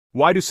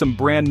Why do some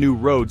brand new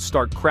roads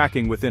start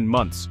cracking within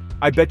months?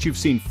 I bet you've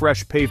seen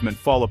fresh pavement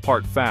fall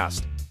apart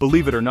fast.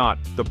 Believe it or not,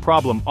 the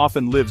problem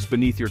often lives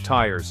beneath your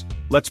tires.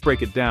 Let's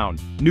break it down.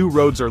 New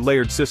roads are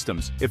layered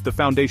systems. If the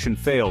foundation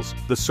fails,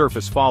 the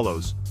surface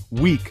follows.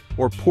 Weak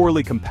or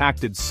poorly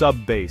compacted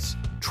sub-base,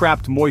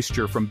 trapped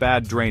moisture from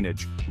bad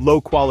drainage,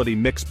 low-quality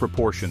mix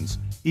proportions,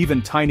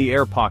 even tiny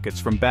air pockets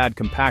from bad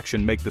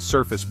compaction make the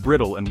surface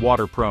brittle and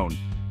water-prone.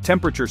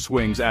 Temperature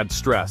swings add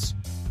stress,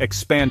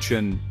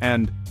 expansion,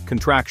 and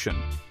contraction.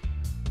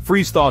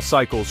 Freeze-thaw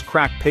cycles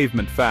crack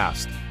pavement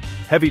fast.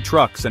 Heavy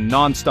trucks and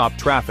non-stop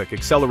traffic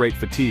accelerate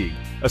fatigue,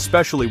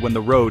 especially when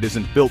the road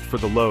isn't built for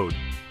the load.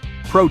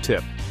 Pro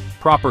tip: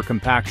 proper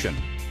compaction.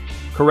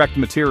 Correct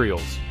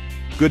materials.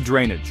 Good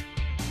drainage.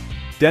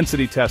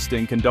 Density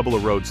testing can double a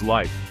road's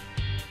life.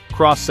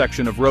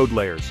 Cross-section of road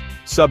layers,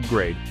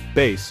 subgrade,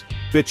 base,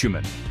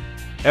 bitumen.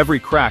 Every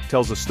crack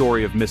tells a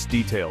story of missed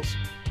details.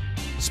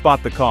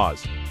 Spot the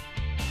cause.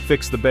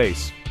 Fix the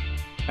base.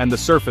 And the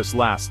surface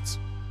lasts.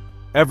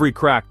 Every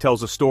crack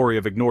tells a story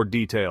of ignored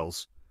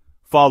details.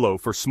 Follow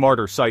for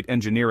smarter site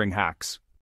engineering hacks.